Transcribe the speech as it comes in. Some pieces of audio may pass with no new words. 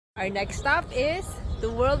Our next stop is the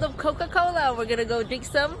world of Coca-Cola. We're gonna go drink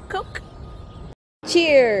some Coke.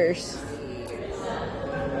 Cheers!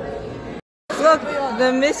 Look,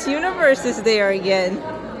 the Miss Universe is there again.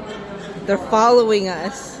 They're following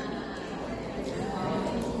us.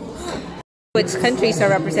 Which countries are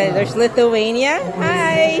represented? There's Lithuania.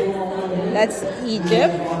 Hi! That's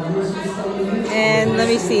Egypt. And let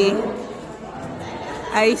me see.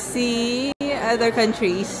 I see other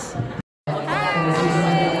countries.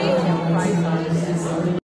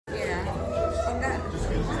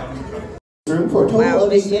 Wow,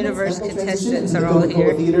 Miss Universe contestants are all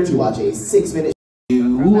here. Theater to watch a 6-minute.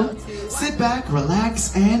 Sit back,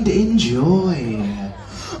 relax, and enjoy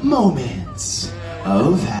moments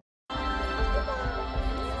of happiness.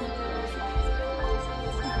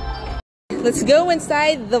 Let's go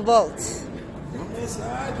inside the vault.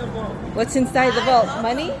 What's inside the vault?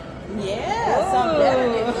 Money? Yeah, some better.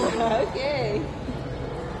 Okay.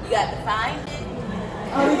 You got to find it.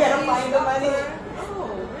 Oh, we gotta find the money.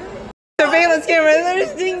 Surveillance camera.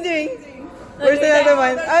 There's Ding Ding. Where's the other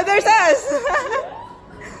one? Oh, there's us.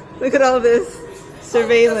 Look at all this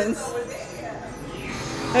surveillance.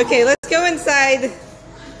 Okay, let's go inside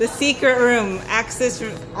the secret room. Access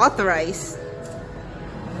authorized.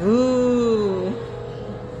 Ooh.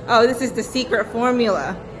 Oh, this is the secret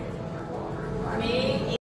formula.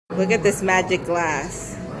 Look at this magic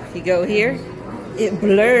glass. If you go here, it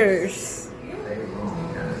blurs.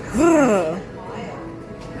 Blur.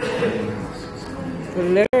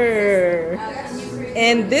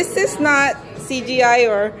 And this is not CGI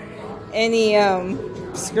or any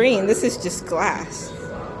screen. This is just glass.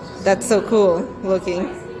 That's so cool looking.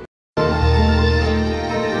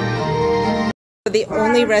 The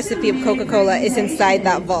only recipe of Coca-Cola is inside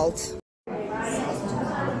that vault.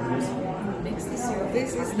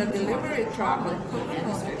 This is the delivery truck of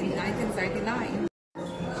Coca-Cola in 1939.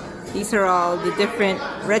 These are all the different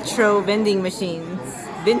retro vending machines.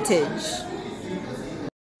 Vintage.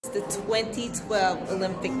 It's the 2012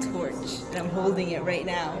 Olympic torch, and I'm holding it right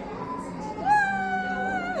now.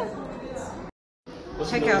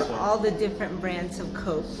 Check out all the different brands of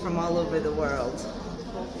Coke from all over the world.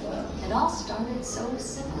 It all started so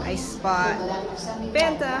simple. I spot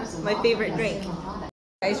Fanta, my favorite drink. You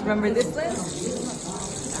guys remember this list?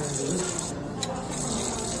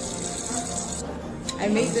 I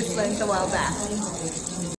made this list a while back.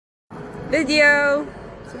 Video!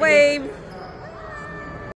 Wave!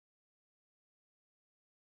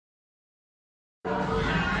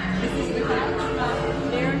 This is the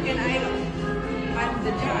American Idol. I'm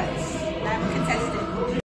the judge. I'm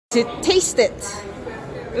contestant. To taste it!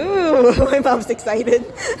 Ooh, my mom's excited.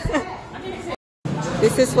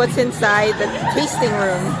 This is what's inside the tasting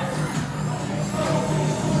room.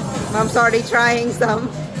 Mom's already trying some.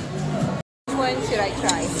 Which one should I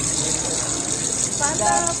try?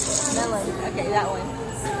 The melon. Okay, that one.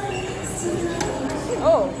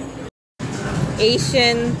 Oh.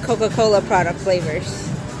 Asian Coca-Cola product flavors.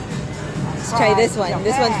 Let's try this one.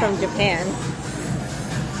 This one's from Japan.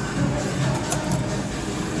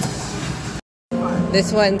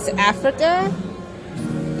 This one's Africa,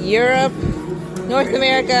 Europe, North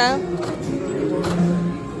America,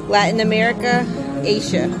 Latin America,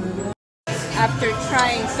 Asia. After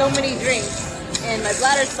trying so many drinks and my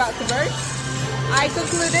bladder's about to burst, I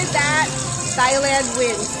concluded that Thailand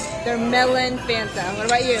wins. Their melon Fanta. What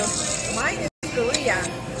about you? Mine is Korea.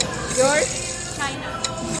 Yours? China.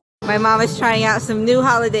 My mom is trying out some new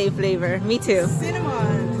holiday flavor. Me too.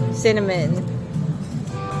 Cinnamon. Cinnamon.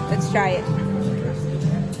 Let's try it.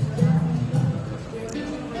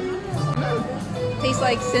 Tastes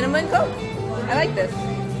like cinnamon Coke. I like this.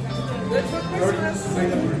 Good for Christmas.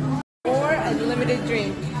 Or unlimited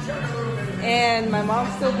drink. And my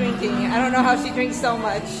mom's still drinking. I don't know how she drinks so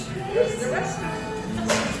much. This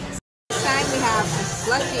time we have a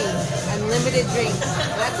slushy, unlimited drink.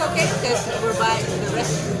 That's okay because we're buying the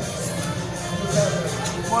rest.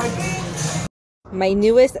 More drinks. My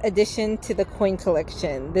newest addition to the coin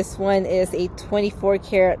collection. This one is a 24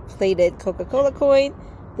 karat plated Coca-Cola coin.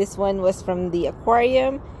 This one was from the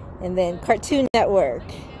aquarium, and then Cartoon Network.